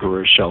at the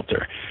Agora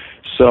shelter.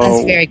 So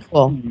that's very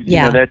cool.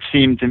 Yeah. That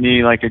seemed to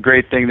me like a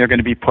great thing. They're going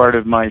to be part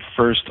of my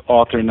first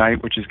author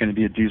night, which is going to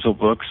be at Diesel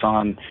Books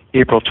on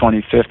April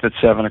 25th at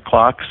 7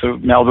 o'clock. So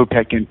Malibu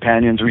Pet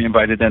Companions, we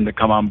invited them to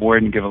come on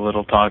board and give a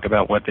little talk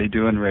about what they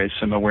do and raise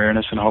some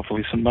awareness and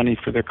hopefully some money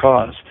for their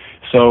cause.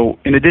 So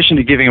in addition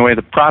to giving away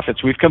the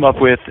profits, we've come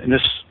up with, and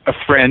a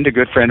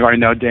good friend who I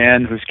know,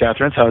 Dan, who's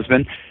Catherine's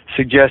husband,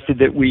 suggested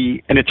that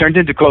and it turned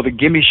into called the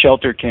Gimme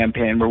Shelter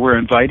campaign, where we're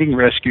inviting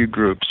rescue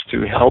groups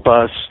to help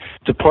us,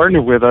 to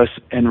partner with us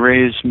and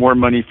raise more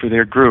money for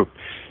their group.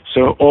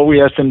 So all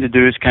we ask them to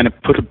do is kind of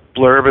put a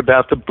blurb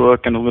about the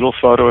book and a little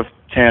photo of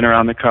Tanner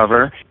on the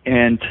cover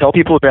and tell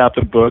people about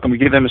the book, and we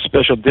give them a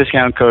special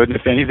discount code. And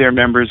if any of their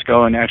members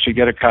go and actually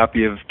get a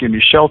copy of Gimme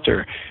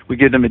Shelter, we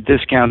give them a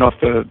discount off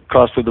the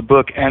cost of the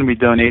book, and we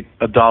donate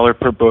 $1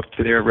 per book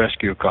to their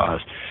rescue cause.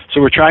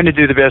 So we're trying to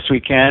do the best we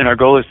can, and our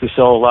goal is to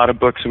sell a lot of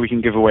books so we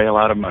can give away a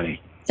lot of money.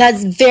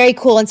 That's very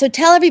cool. And so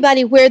tell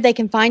everybody where they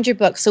can find your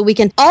book so we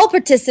can all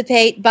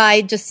participate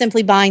by just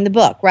simply buying the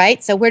book,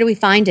 right? So where do we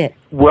find it?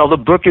 Well, the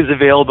book is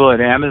available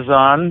at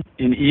Amazon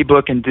in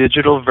ebook and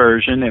digital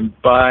version, and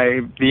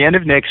by the end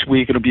of next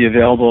week it'll be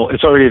available.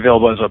 It's already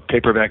available as a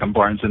paperback on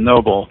Barnes &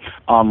 Noble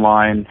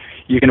online.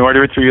 You can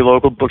order it through your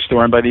local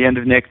bookstore, and by the end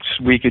of next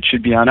week it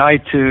should be on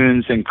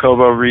iTunes and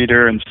Kobo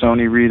Reader and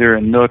Sony Reader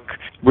and Nook.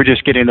 We're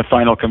just getting the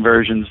final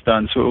conversions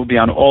done, so it will be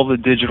on all the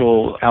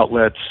digital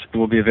outlets. It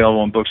will be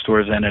available in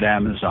bookstores and at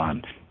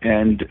Amazon.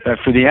 And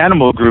for the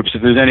animal groups,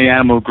 if there's any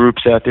animal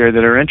groups out there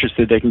that are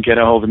interested, they can get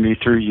a hold of me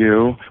through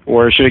you.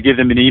 Or should I give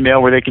them an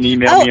email where they can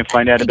email me and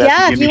find out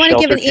about the Gimme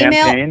Shelter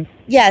campaign?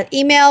 Yeah,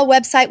 email,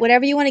 website,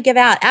 whatever you want to give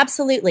out.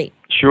 Absolutely.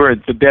 Sure.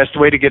 The best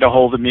way to get a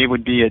hold of me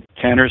would be at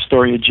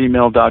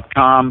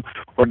tannerstory@gmail.com,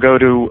 or go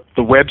to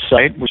the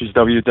website, which is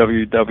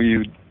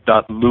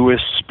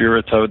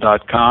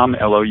www.louisspirito.com,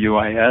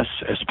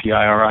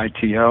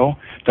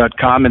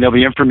 LOUISSPIRITO.com, and there'll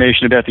be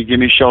information about the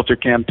Gimme Shelter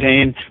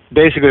campaign.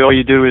 Basically, all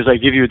you do is I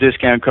give you a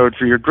discount code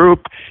for your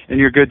group, and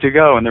you're good to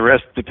go, and the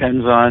rest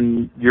depends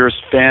on your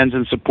fans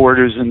and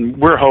supporters, and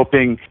we're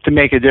hoping to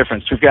make a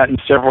difference. We've gotten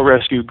several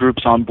rescue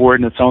groups on board,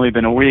 and it's only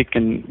been a week,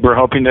 and we're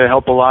hoping to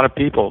help a lot of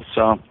people.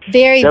 So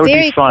very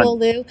cool,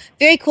 Lou.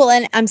 Very cool,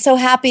 and I'm so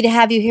happy to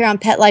have you here on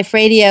Pet Life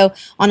Radio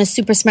on A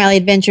Super Smiley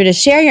Adventure to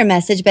share your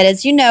message. But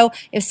as you know,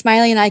 if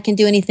Smiley and I can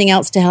do anything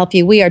else to help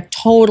you, we are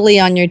totally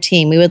on your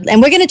team.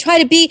 And we're going to try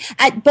to be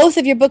at both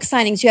of your book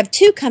signings. You have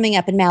 2 coming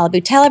up in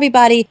Malibu. Tell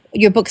everybody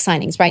your book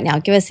signings right now.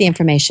 Give us the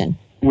information.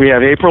 We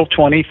have April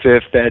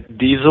 25th at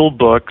Diesel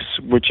Books,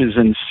 which is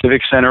in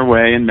Civic Center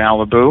Way in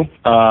Malibu.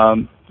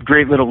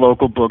 Great little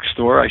local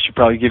bookstore. I should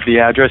probably give the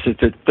address.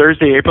 It's at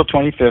Thursday, April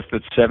 25th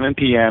at 7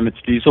 p.m.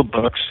 It's Diesel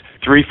Books,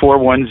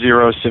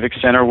 3410 Civic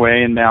Center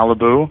Way in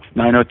Malibu,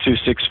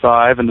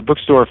 90265. And the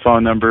bookstore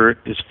phone number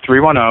is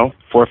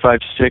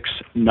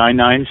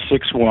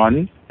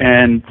 310-456-9961.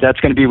 And that's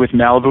going to be with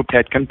Malibu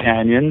Pet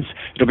Companions.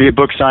 It'll be a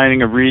book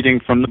signing, a reading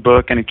from the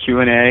book, and a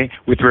Q&A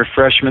with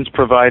refreshments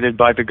provided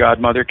by the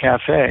Godmother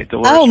Cafe.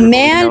 Oh,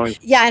 man.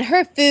 Yeah, and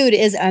her food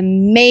is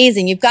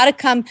amazing. You've got to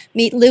come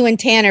meet Lou and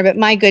Tanner, but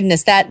my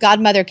goodness, that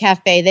Godmother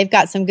Cafe, they've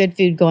got some good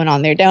food going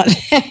on there, don't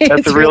they?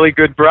 That's a really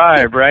good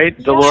bribe, right?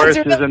 Yeah, Dolores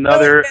is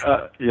another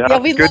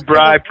good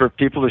bribe for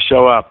people to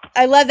show up.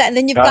 I love that. And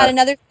then you've got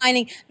another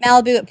signing,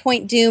 Malibu at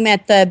Point Doom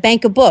at the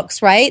Bank of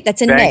Books, right?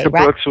 That's in May, right? Bank of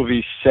Books will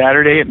be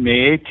Saturday at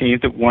May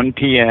 18th at 1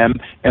 p.m.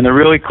 And the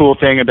really cool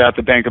thing about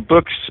the Bank of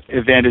Books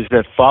event is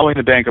that following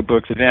the Bank of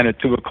Books event at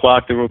 2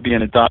 o'clock, there will be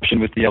an adoption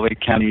with the LA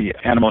County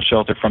Animal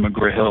Shelter from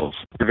Agora Hills.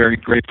 We're very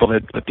grateful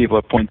that the people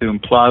at Point Doom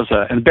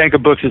Plaza. And the Bank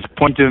of Books is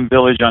Point Doom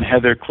Village on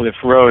Heather Cliff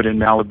Road in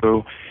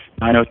Malibu,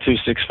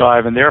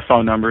 90265, and their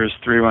phone number is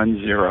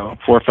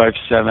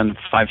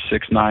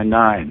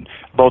 310-457-5699.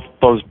 Both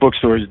those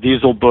bookstores,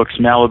 Diesel Books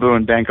Malibu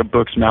and Bank of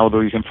Books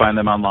Malibu, you can find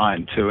them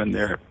online too, and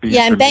there'll be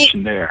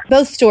information there.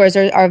 Both stores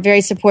are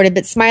very supportive.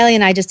 But Smiley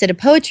and I just did a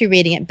poetry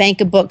reading at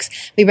Bank of Books.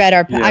 We read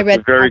I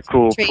read it's a very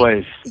cool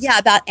place. Yeah,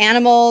 about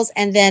animals,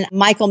 and then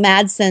Michael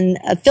Madsen,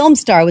 a film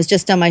star, was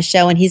just on my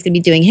show, and he's going to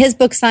be doing his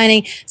book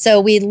signing. So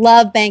we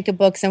love Bank of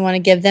Books and want to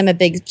give them a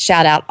big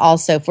shout out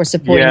also for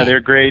supporting. Yeah, they're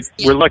great.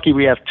 Yeah. We're lucky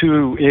we have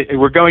 2.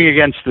 We're going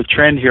against the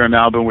trend here in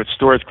Malibu with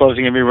stores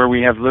closing everywhere.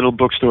 We have little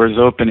bookstores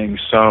opening,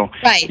 so.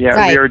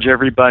 We urge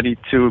everybody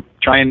to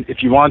try, and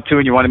if you want to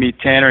and you want to meet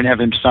Tanner and have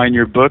him sign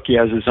your book, he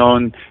has his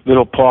own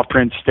little paw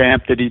print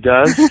stamp that he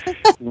does.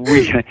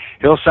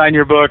 He'll sign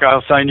your book,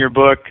 I'll sign your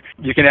book.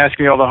 You can ask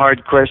me all the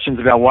hard questions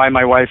about why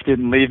my wife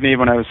didn't leave me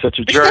when I was such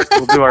a jerk.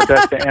 We'll do our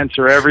best to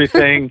answer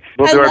everything.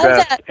 We'll do our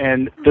best. That.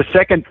 And the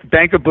second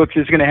Bank of Books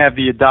is going to have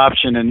the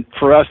adoption, and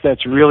for us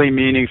that's really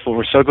meaningful.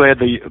 We're so glad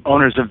the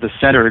owners of the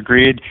center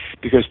agreed,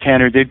 because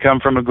Tanner did come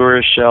from a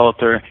Gura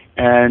shelter,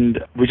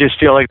 and we just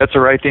feel like that's the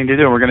right thing to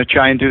do. We're going to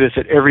try and do this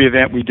at every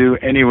event we do,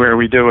 anywhere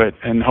we do it,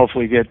 and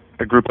hopefully get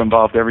a group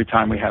involved every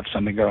time we have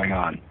something going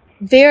on.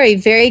 Very,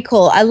 very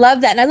cool. I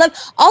love that. And I love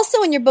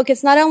also in your book,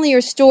 it's not only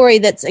your story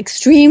that's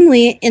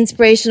extremely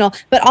inspirational,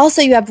 but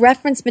also you have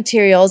reference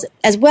materials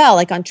as well,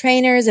 like on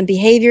trainers and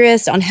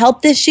behaviorists, on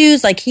health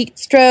issues like heat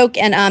stroke.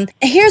 And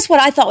here's what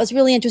I thought was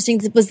really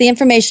interesting was the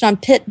information on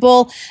pit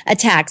bull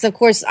attacks. Of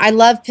course, I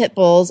love pit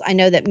bulls. I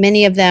know that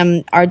many of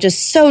them are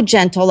just so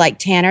gentle, like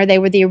Tanner. They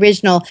were the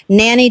original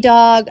nanny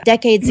dog.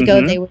 Decades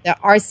ago, they were the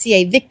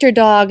RCA Victor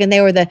dog. And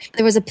there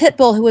was a pit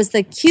bull who was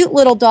the cute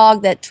little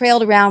dog that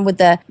trailed around with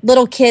the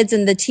little kids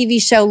in the TV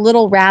show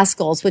Little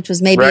Rascals, which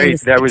was maybe right.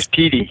 That was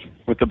Petey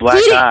with the black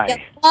eye.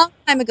 A long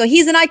time ago.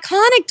 He's an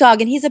iconic dog,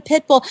 and he's a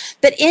pit bull.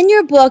 But in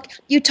your book,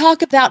 you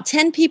talk about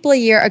 10 people a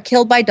year are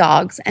killed by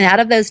dogs, and out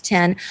of those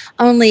 10,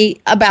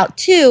 only about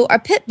 2 are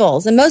pit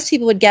bulls. And most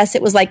people would guess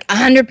it was like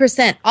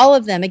 100%, all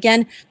of them.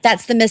 Again,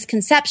 that's the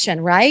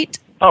misconception, right?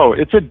 Oh,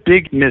 it's a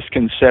big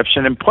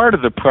misconception, and part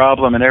of the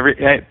problem,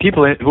 and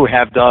people who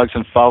have dogs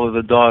and follow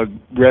the dog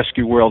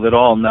rescue world at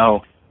all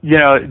know, you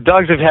know,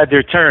 dogs have had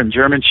their turn.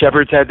 German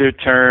Shepherds had their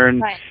turn.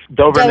 Right.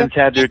 Dobermans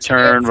had their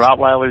turn.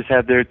 Rottweilers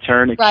had their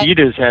turn.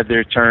 Akitas had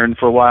their turn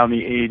for a while in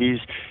the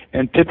 80s.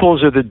 And pit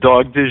bulls are the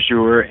dog du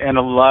jour. And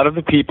a lot of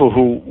the people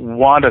who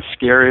want a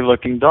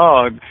scary-looking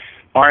dog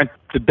aren't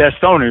the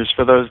best owners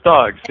for those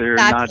dogs. They're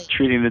not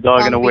treating the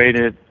dog in a way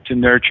to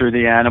nurture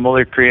the animal.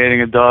 They're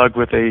creating a dog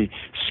with a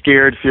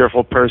scared,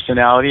 fearful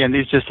personality, and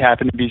these just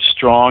happen to be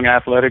strong,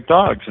 athletic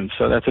dogs, and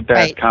so that's a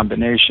bad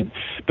combination.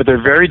 But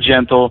they're very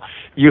gentle.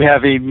 You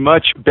have a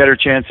much better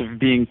chance of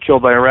being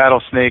killed by a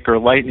rattlesnake or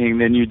lightning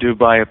than you do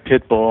by a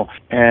pit bull,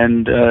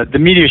 and the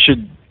media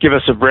should give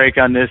us a break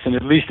on this, and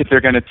at least if they're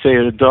going to say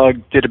the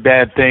dog did a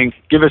bad thing,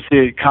 give us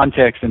the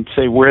context and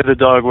say where the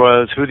dog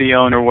was, who the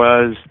owner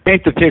was,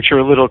 paint the picture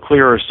a little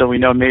clearer so we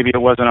know maybe it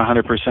wasn't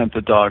 100%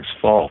 the dog's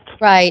fault.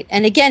 Right.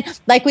 And again,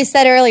 like we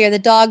said earlier, the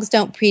dogs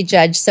don't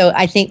prejudge, so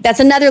I think that's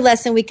another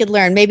lesson we could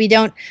learn. Maybe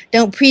don't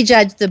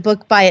prejudge the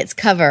book by its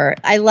cover.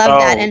 I love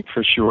that. And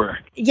for sure.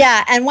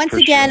 Yeah, and once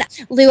again,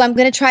 Lou, I'm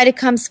going to try to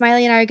come.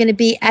 Smiley and I are going to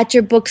be at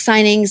your book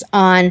signings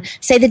on,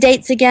 say the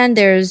dates again.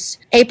 There's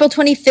April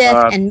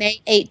 25th and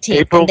May 18th.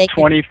 April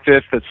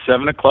 25th at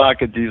 7 o'clock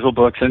at Diesel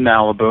Books in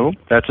Malibu.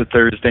 That's a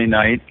Thursday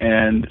night.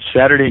 And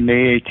Saturday,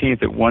 May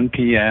 18th at 1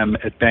 p.m.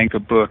 at Bank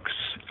of Books,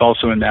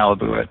 also in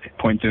Malibu at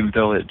Point Doom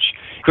Village.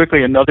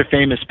 Quickly, another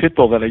famous pit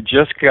bull that I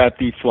just got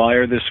the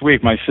flyer this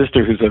week. My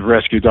sister, who's a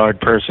rescue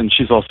dog person,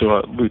 she's also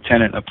a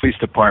lieutenant in a police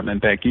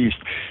department back east.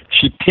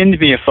 She pinned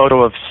me a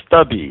photo of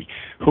Stubby,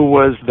 who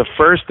was the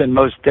first and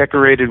most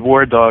decorated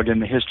war dog in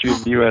the history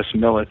of the U.S.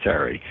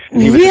 military.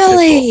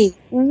 Really?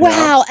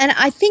 Wow. And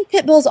I think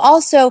pit bulls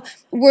also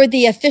were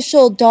the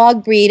official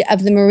dog breed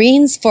of the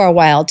Marines for a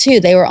while, too.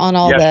 They were on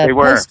all the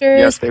posters.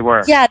 Yes, they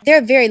were. Yeah,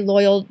 they're very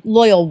loyal,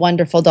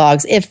 wonderful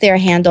dogs if they're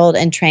handled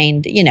and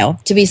trained, you know,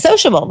 to be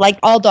sociable, like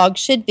all dogs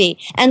should be.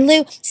 And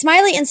Lou,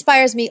 Smiley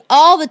inspires me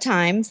all the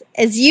time,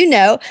 as you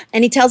know,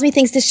 and he tells me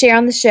things to share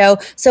on the show.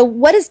 So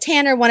what does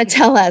Tanner want to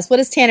tell us? What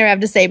does Tanner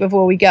have to say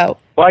before we go?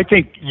 Well, I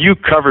think you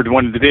covered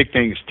one of the big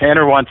things.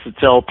 Tanner wants to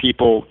tell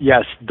people,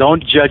 yes,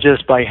 don't judge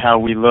us by how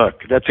we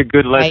look. That's a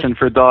good lesson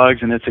for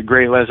dogs, and it's a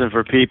great lesson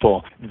for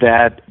people.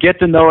 That get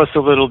to know us a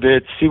little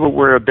bit, see what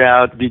we're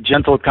about, be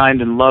gentle,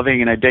 kind, and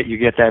loving, and I bet you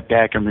get that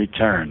back in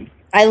return.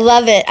 I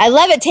love it. I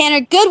love it,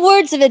 Tanner. Good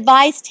words of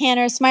advice,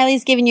 Tanner.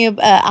 Smiley's giving you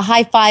a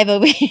high five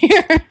over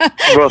here.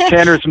 Well,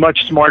 Tanner's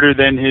much smarter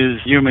than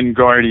his human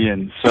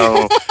guardian,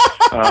 so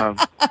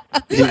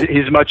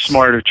he's much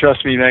smarter.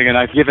 Trust me, Megan.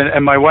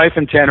 And my wife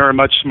and Tanner are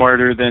much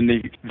smarter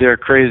than their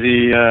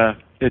crazy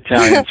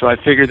Italian. So I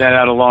figured that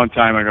out a long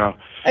time ago.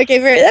 Okay,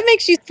 that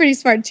makes you pretty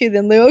smart too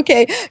then, Lou.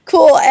 Okay,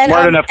 cool. And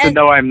smart enough to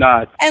know I'm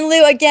not. And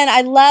Lou, again, I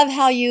love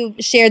how you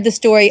shared the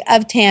story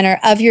of Tanner,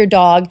 of your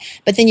dog,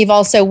 but then you've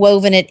also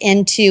woven it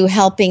into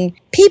helping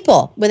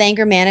people with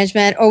anger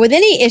management or with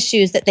any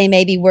issues that they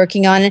may be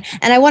working on.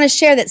 And I want to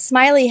share that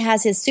Smiley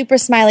has his Super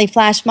Smiley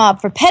Flash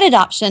Mob for pet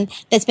adoption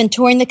that's been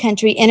touring the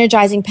country,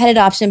 energizing pet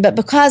adoption. But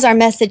because our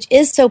message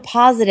is so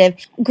positive,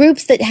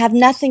 groups that have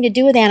nothing to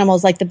do with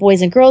animals, like the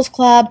Boys and Girls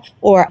Club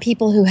or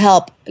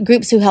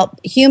groups who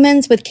help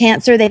humans with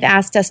cancer, they've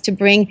asked us to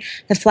bring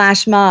the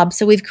Flash Mob.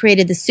 So we've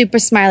created the Super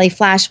Smiley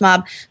Flash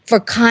Mob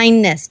for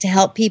kindness, to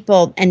help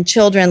people and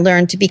children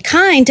learn to be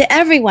kind to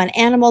everyone,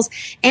 animals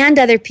and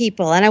other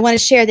people. And I want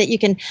to share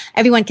that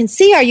everyone can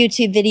see our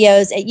YouTube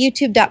videos at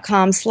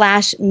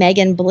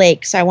youtube.com/Megan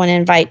Blake. So I want to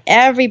invite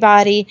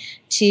everybody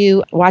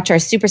to watch our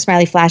Super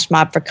Smiley Flash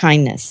Mob for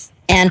kindness.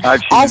 And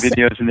I've seen the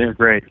videos, and they're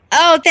great.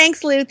 Oh,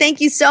 thanks, Lou.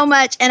 Thank you so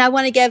much. And I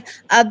want to give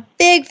a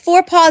big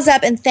 4 paws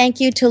up and thank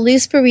you to Louis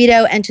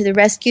Spirito and to the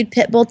rescued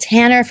pit bull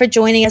Tanner for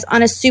joining us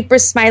on A Super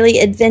Smiley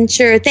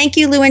Adventure. Thank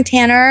you, Lou and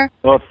Tanner.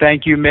 Well,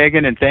 thank you,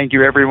 Megan, and thank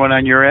you, everyone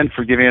on your end,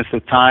 for giving us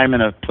the time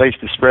and a place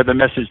to spread the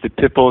message that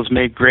pit bulls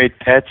make great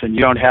pets, and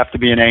you don't have to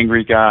be an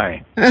angry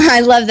guy.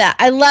 I love that.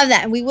 I love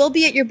that. And we will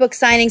be at your book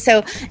signing,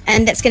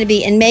 and that's going to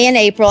be in May and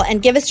April.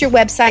 And give us your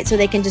website so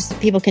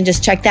people can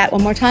just check that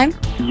one more time.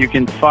 You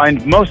can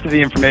find most of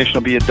the information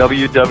will be at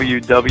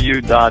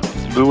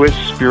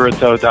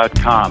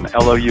www.louisspirito.com,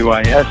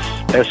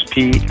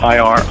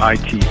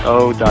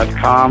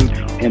 LOUISSPIRITO.com.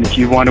 And if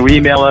you want to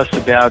email us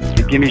about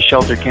the Gimme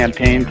Shelter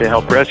campaign to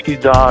help rescue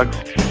dogs,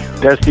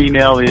 best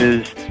email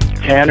is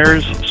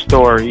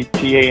tannersstory,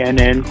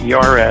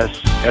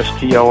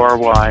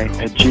 TANNERSSTORY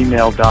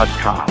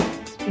 @gmail.com.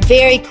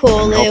 Very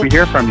cool, Lou. Hope we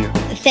hear from you.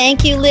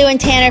 Thank you, Lou and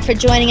Tanner, for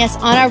joining us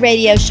on our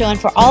radio show, and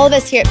for all of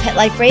us here at Pet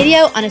Life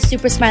Radio on A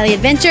Super Smiley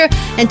Adventure.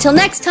 Until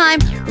next time,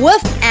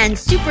 woof and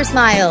super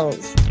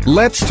smiles.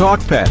 Let's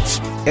talk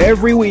pets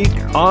every week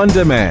on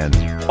demand,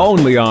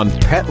 only on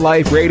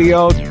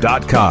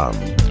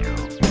PetLifeRadio.com.